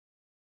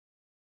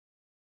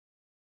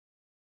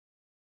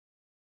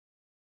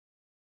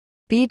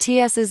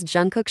BTS's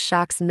Jungkook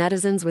shocks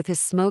netizens with his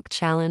smoke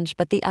challenge,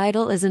 but the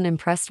idol isn't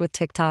impressed with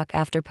TikTok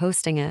after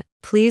posting it.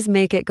 Please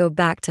make it go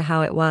back to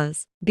how it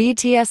was.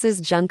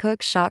 BTS's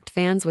Jungkook shocked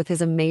fans with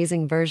his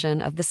amazing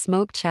version of the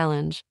smoke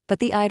challenge, but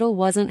the idol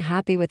wasn't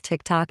happy with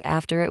TikTok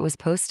after it was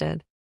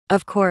posted.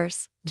 Of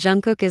course,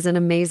 Jungkook is an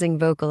amazing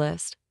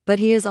vocalist, but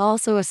he is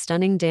also a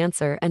stunning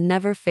dancer and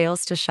never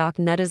fails to shock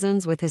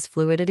netizens with his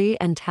fluidity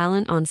and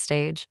talent on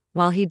stage.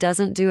 While he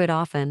doesn't do it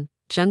often,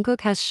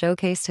 Jungkook has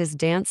showcased his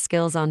dance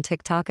skills on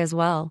TikTok as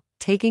well,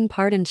 taking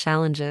part in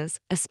challenges,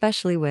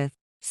 especially with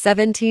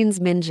Seventeen's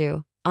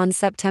Minju. On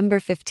September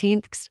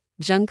 15th,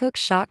 Jungkook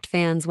shocked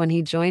fans when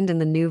he joined in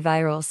the new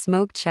viral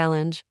Smoke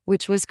Challenge,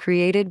 which was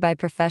created by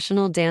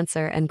professional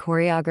dancer and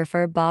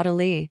choreographer Bada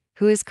Lee,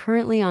 who is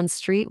currently on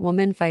Street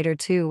Woman Fighter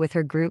 2 with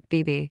her group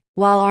BB.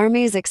 While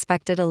ARMYs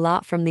expected a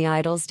lot from the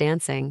idol's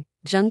dancing,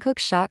 Jungkook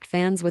shocked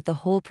fans with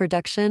the whole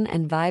production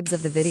and vibes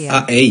of the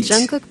video. 8.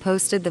 Jungkook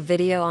posted the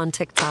video on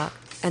TikTok,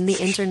 and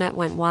the internet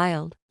went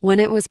wild. When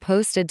it was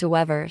posted to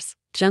Weverse,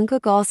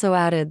 Jungkook also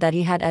added that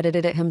he had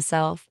edited it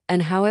himself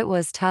and how it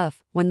was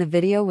tough. When the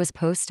video was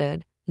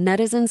posted,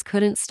 netizens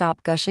couldn't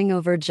stop gushing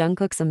over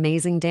Jungkook's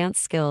amazing dance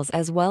skills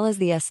as well as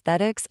the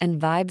aesthetics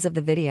and vibes of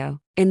the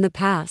video. In the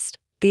past,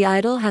 the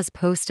idol has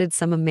posted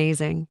some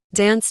amazing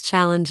dance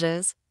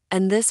challenges,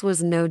 and this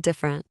was no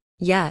different.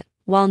 Yet,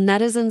 while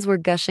netizens were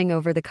gushing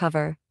over the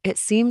cover, it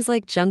seems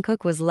like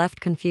Jungkook was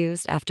left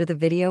confused after the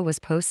video was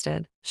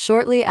posted.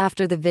 Shortly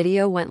after the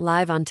video went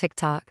live on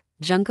TikTok,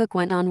 Jungkook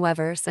went on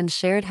Weverse and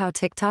shared how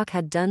TikTok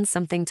had done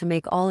something to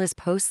make all his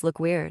posts look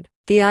weird.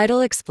 The idol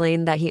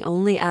explained that he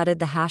only added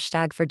the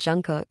hashtag for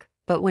Jungkook,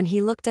 but when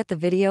he looked at the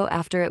video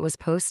after it was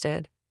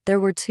posted, there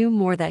were 2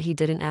 more that he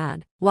didn't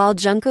add. While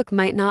Jungkook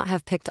might not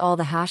have picked all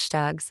the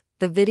hashtags,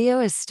 the video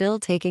is still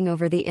taking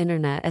over the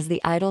internet as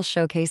the idol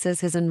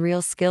showcases his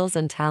unreal skills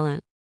and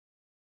talent.